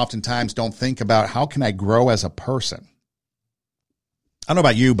oftentimes don't think about how can I grow as a person. I don't know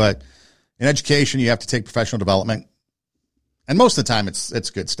about you, but in education, you have to take professional development. And most of the time, it's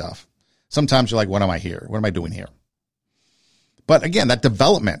good stuff. Sometimes you're like, what am I here? What am I doing here? But again, that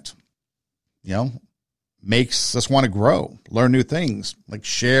development, makes us want to grow, learn new things, like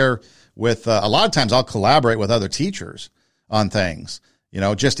share with, a lot of times I'll collaborate with other teachers on things,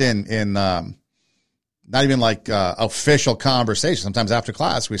 just in not even like official conversation. Sometimes after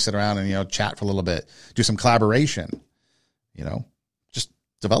class, we sit around and, chat for a little bit, do some collaboration, just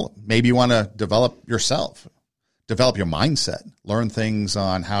develop. Maybe you want to develop yourself, develop your mindset, learn things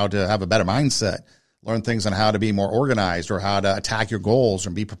on how to have a better mindset, learn things on how to be more organized or how to attack your goals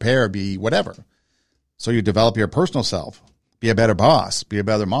and be prepared, be whatever. So you develop your personal self, be a better boss, be a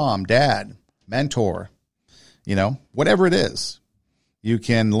better mom, dad, mentor, whatever it is. You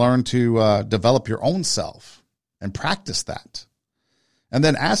can learn to develop your own self and practice that. And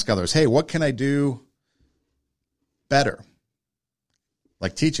then ask others, hey, what can I do better?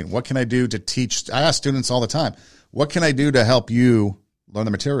 Like teaching, what can I do to teach? I ask students all the time, what can I do to help you learn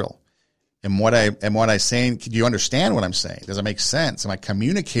the material? And what I saying, do you understand what I'm saying? Does it make sense? Am I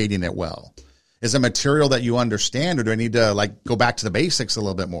communicating it well? Is it material that you understand, or do I need to go back to the basics a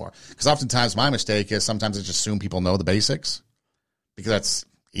little bit more? Because oftentimes my mistake is sometimes I just assume people know the basics because that's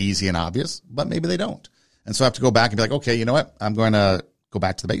easy and obvious, but maybe they don't. And so I have to go back and be like, okay, you know what? I'm going to go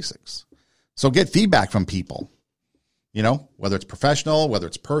back to the basics. So get feedback from people, whether it's professional, whether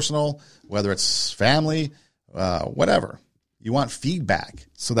it's personal, whether it's family, whatever. You want feedback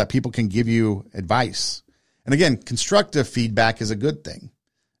so that people can give you advice. And again, constructive feedback is a good thing,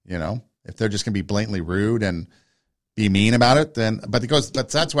 If they're just going to be blatantly rude and be mean about it, but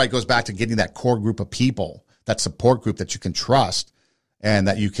that's why it goes back to getting that core group of people, that support group that you can trust and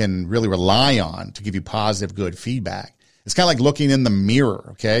that you can really rely on to give you positive, good feedback. It's kind of like looking in the mirror,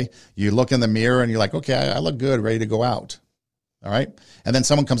 okay? You look in the mirror and you're like, okay, I look good, ready to go out, all right? And then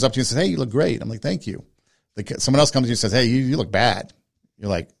someone comes up to you and says, hey, you look great. I'm like, thank you. Someone else comes to you and says, hey, you look bad. You're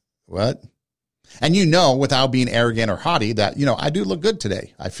like, what? And without being arrogant or haughty that, I do look good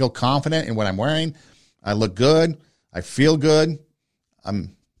today. I feel confident in what I'm wearing. I look good. I feel good.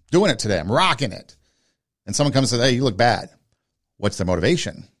 I'm doing it today. I'm rocking it. And someone comes and says, hey, you look bad. What's their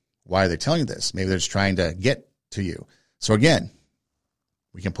motivation? Why are they telling you this? Maybe they're just trying to get to you. So again,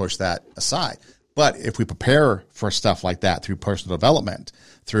 we can push that aside. But if we prepare for stuff like that through personal development,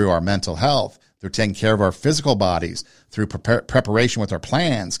 through our mental health, through taking care of our physical bodies, through preparation with our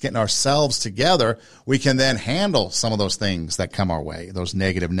plans, getting ourselves together, we can then handle some of those things that come our way, those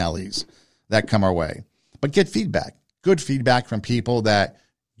negative Nellies that come our way. But get feedback, good feedback from people that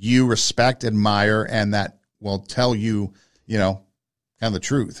you respect, admire, and that will tell you, kind of the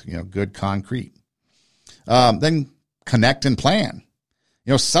truth, good, concrete. Then connect and plan,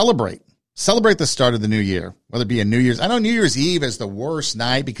 celebrate the start of the new year, whether it be a New Year's. I know New Year's Eve is the worst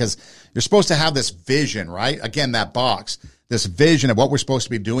night because you're supposed to have this vision, right? Again, that box, this vision of what we're supposed to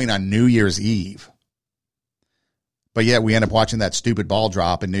be doing on New Year's Eve. But yet we end up watching that stupid ball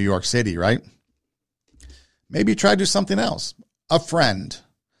drop in New York City, right? Maybe you try to do something else. A friend.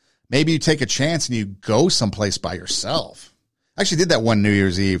 Maybe you take a chance and you go someplace by yourself. I actually did that one New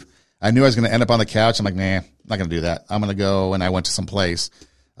Year's Eve. I knew I was going to end up on the couch. I'm like, nah, I'm not going to do that. I'm going to go. And I went to some place.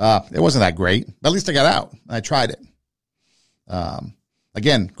 It wasn't that great, but at least I got out. I tried it.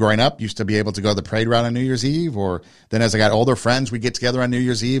 Again, growing up, used to be able to go to the parade route on New Year's Eve, or then as I got older, friends, we get together on New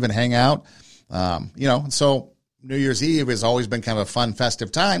Year's Eve and hang out. So New Year's Eve has always been kind of a fun,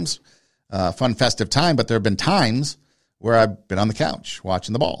 festive time, but there have been times where I've been on the couch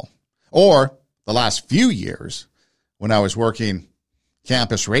watching the ball. Or the last few years when I was working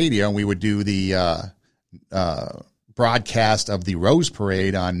campus radio and we would do the broadcast of the Rose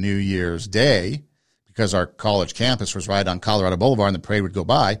Parade on New Year's Day because our college campus was right on Colorado Boulevard and the parade would go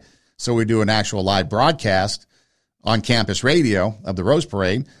by. So we do an actual live broadcast on campus radio of the Rose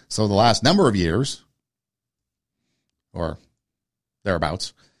Parade. So the last number of years, or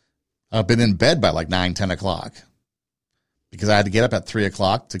thereabouts, I've been in bed by like 9, 10 o'clock because I had to get up at 3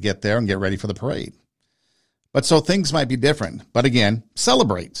 o'clock to get there and get ready for the parade. But so things might be different. But again,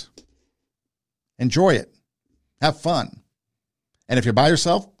 celebrate. Enjoy it. Have fun. And if you're by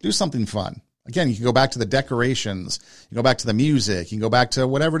yourself, do something fun. Again, you can go back to the decorations. You can go back to the music. You can go back to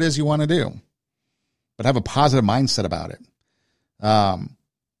whatever it is you want to do. But have a positive mindset about it. And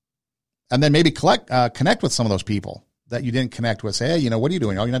then maybe connect with some of those people that you didn't connect with. Say, hey, what are you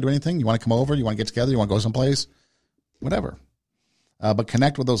doing? Oh, you're not doing anything? You want to come over? You want to get together? You want to go someplace? Whatever. But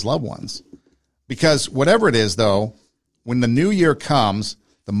connect with those loved ones. Because whatever it is, though, when the new year comes,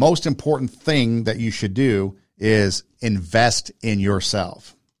 the most important thing that you should do is invest in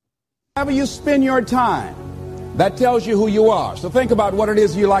yourself. However you spend your time, That tells you who you are. So think about what it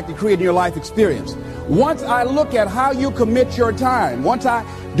is you like to create in your life experience. Once I look at how you commit your time, once I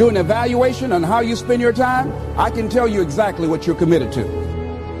do an evaluation on how you spend your time, I can tell you exactly what you're committed to.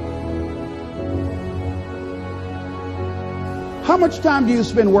 How much time do you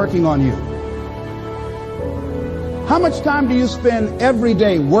spend working on you? How much time do you spend every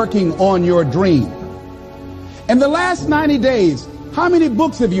day working on your dream? In the last 90 days, how many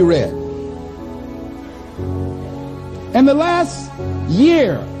books have you read? In the last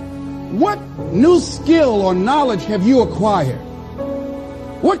year, what new skill or knowledge have you acquired?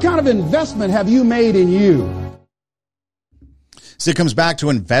 What kind of investment have you made in you? So it comes back to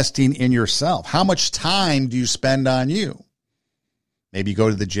investing in yourself. How much time do you spend on you? Maybe you go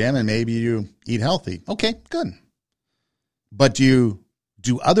to the gym and maybe you eat healthy. Okay, good. But do you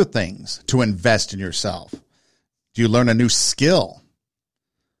do other things to invest in yourself? Do you learn a new skill,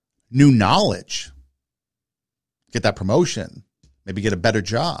 new knowledge? Get that promotion, maybe get a better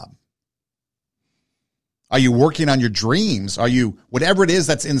job. Are you working on your dreams? Are you, whatever it is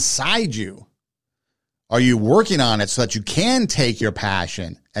that's inside you, are you working on it so that you can take your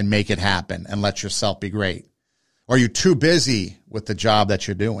passion and make it happen and let yourself be great? Or are you too busy with the job that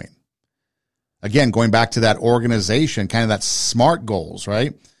you're doing? Again, going back to that organization, kind of that SMART goals,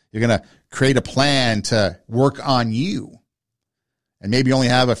 right? You're going to create a plan to work on you and maybe only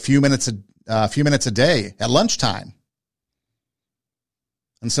have a few minutes a day at lunchtime.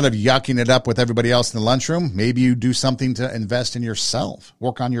 Instead of yucking it up with everybody else in the lunchroom, maybe you do something to invest in yourself,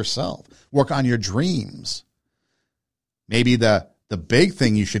 work on your dreams. Maybe the big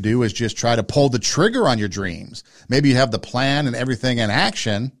thing you should do is just try to pull the trigger on your dreams. Maybe you have the plan and everything in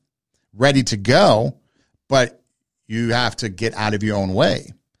action ready to go, but you have to get out of your own way.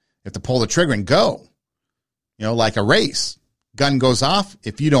 You have to pull the trigger and go. You know, like a race. Gun goes off.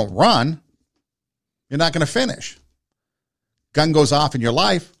 If you don't run, you're not going to finish. Gun goes off in your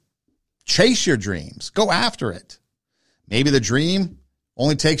life. Chase your dreams. Go after it. Maybe the dream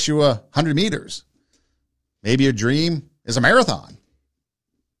only takes you 100 meters. Maybe your dream is a marathon.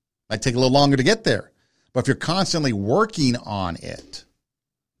 Might take a little longer to get there. But if you're constantly working on it,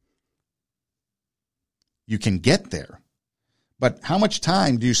 you can get there. But how much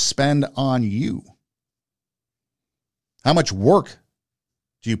time do you spend on you? How much work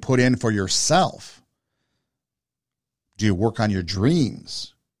do you put in for yourself? Do you work on your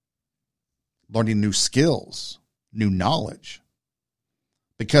dreams? Learning new skills, new knowledge?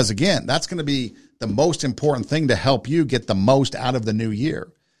 Because again, that's going to be the most important thing to help you get the most out of the new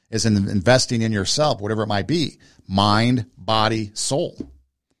year, is in investing in yourself, whatever it might be. Mind, body, soul.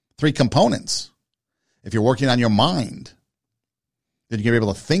 3 components. If you're working on your mind, then you're going to be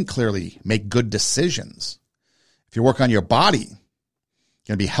able to think clearly, make good decisions. If you work on your body, you're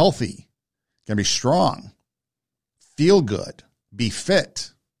going to be healthy, going to be strong, feel good, be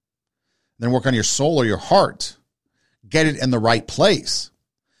fit. Then work on your soul or your heart. Get it in the right place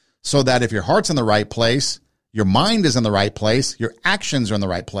so that if your heart's in the right place, your mind is in the right place, your actions are in the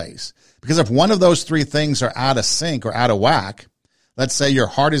right place. Because if one of those 3 things are out of sync or out of whack, let's say your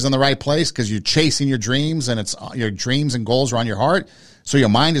heart is in the right place because you're chasing your dreams and it's your dreams and goals are on your heart. So your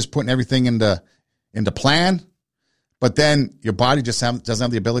mind is putting everything into plan, but then your body just doesn't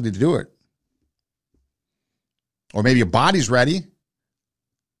have the ability to do it. Or maybe your body's ready.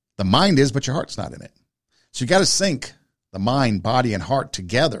 The mind is, but your heart's not in it. So you got to sync the mind, body, and heart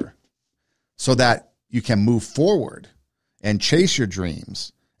together so that you can move forward and chase your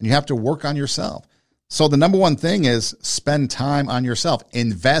dreams. And you have to work on yourself. So the number one thing is spend time on yourself.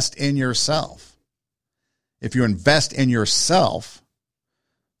 Invest in yourself. If you invest in yourself,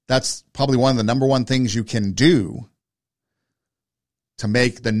 that's probably one of the number one things you can do to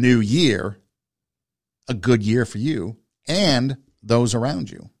make the new year a good year for you and those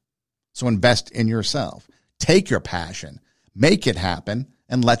around you. So invest in yourself. Take your passion, make it happen,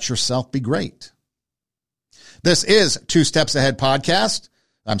 and let yourself be great. This is 2 Steps Ahead Podcast.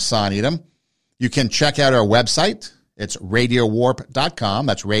 I'm Son Edom. You can check out our website. It's radiowarp.com.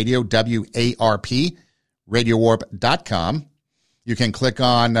 That's radio, W-A-R-P, radiowarp.com. You can click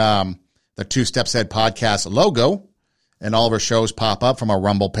on the 2 Steps Ahead Podcast logo, and all of our shows pop up from our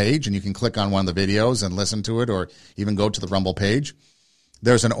Rumble page, and you can click on one of the videos and listen to it or even go to the Rumble page.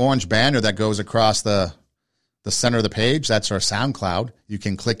 There's an orange banner that goes across the center of the page. That's our SoundCloud. You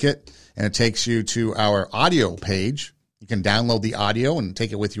can click it, and it takes you to our audio page. You can download the audio and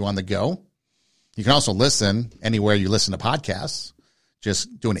take it with you on the go. You can also listen anywhere you listen to podcasts.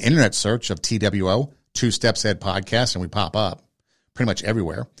 Just do an internet search of TWO, 2 Steps Ahead Podcast, and we pop up pretty much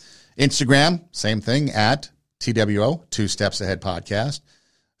everywhere. Instagram, same thing, at TWO, 2 Steps Ahead Podcast.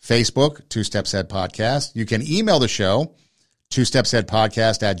 Facebook, Two Steps Ahead Podcast. You can email the show,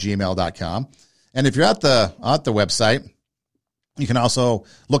 twostepsaheadpodcast@gmail.com. And if you're at the website, you can also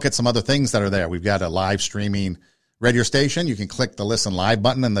look at some other things that are there. We've got a live streaming radio station. You can click the Listen Live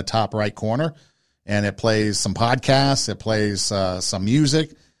button in the top right corner, and it plays some podcasts. It plays some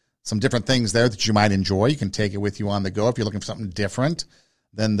music, some different things there that you might enjoy. You can take it with you on the go if you're looking for something different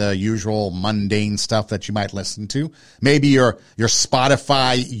than the usual mundane stuff that you might listen to. Maybe your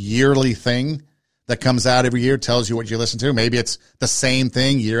Spotify yearly thing that comes out every year tells you what you listen to. Maybe it's the same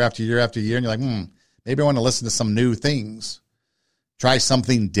thing year after year after year, and you're like, maybe I want to listen to some new things. Try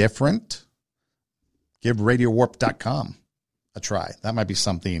something different. Give RadioWarp.com a try. That might be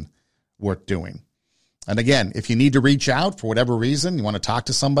something worth doing. And again, if you need to reach out for whatever reason, you want to talk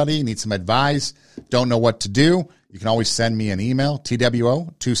to somebody, need some advice, don't know what to do, you can always send me an email,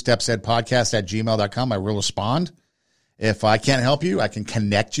 TWO, twostepsaheadpodcast@gmail.com. I will respond. If I can't help you, I can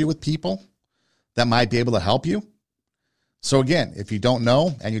connect you with people that might be able to help you. So again, if you don't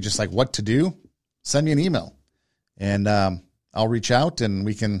know and you're just like, what to do, send me an email. And I'll reach out and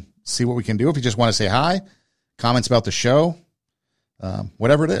we can see what we can do. If you just want to say hi, comments about the show,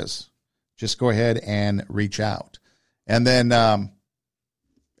 whatever it is, just go ahead and reach out. And then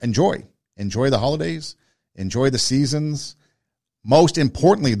enjoy the holidays, enjoy the seasons. Most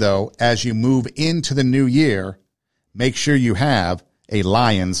importantly, though, as you move into the new year, make sure you have a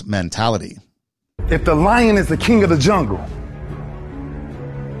lion's mentality. If the lion is the king of the jungle,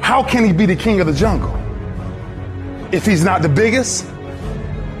 how can he be the king of the jungle? If he's not the biggest,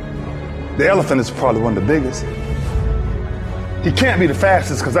 the elephant is probably one of the biggest. He can't be the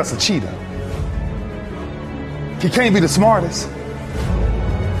fastest because that's a cheetah. He can't be the smartest.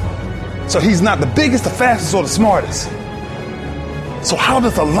 So he's not the biggest, the fastest, or the smartest. So how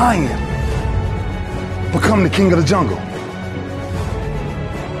does a lion become the king of the jungle?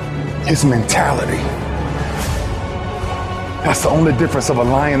 His mentality. That's the only difference of a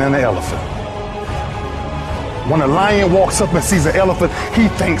lion and an elephant. When a lion walks up and sees an elephant, he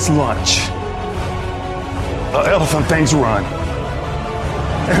thinks lunch. An elephant thinks run.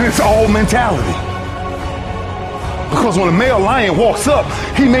 And it's all mentality. Because when a male lion walks up,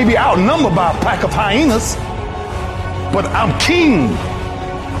 he may be outnumbered by a pack of hyenas, but I'm king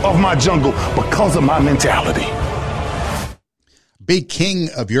of my jungle because of my mentality. Be king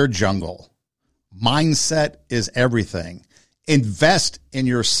of your jungle. Mindset is everything. Invest in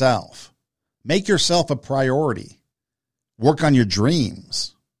yourself. Make yourself a priority. Work on your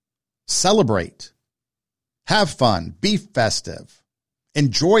dreams. Celebrate. Have fun. Be festive.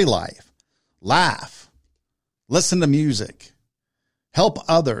 Enjoy life. Laugh. Listen to music. Help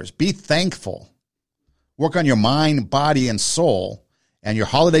others. Be thankful. Work on your mind, body, and soul. And your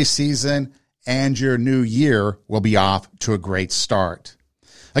holiday season and your new year will be off to a great start.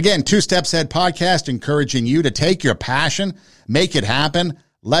 Again, Two Steps Ahead Podcast, encouraging you to take your passion, make it happen,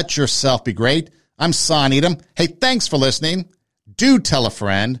 let yourself be great. I'm Son Edom. Hey, thanks for listening. Do tell a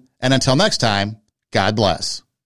friend. And until next time, God bless.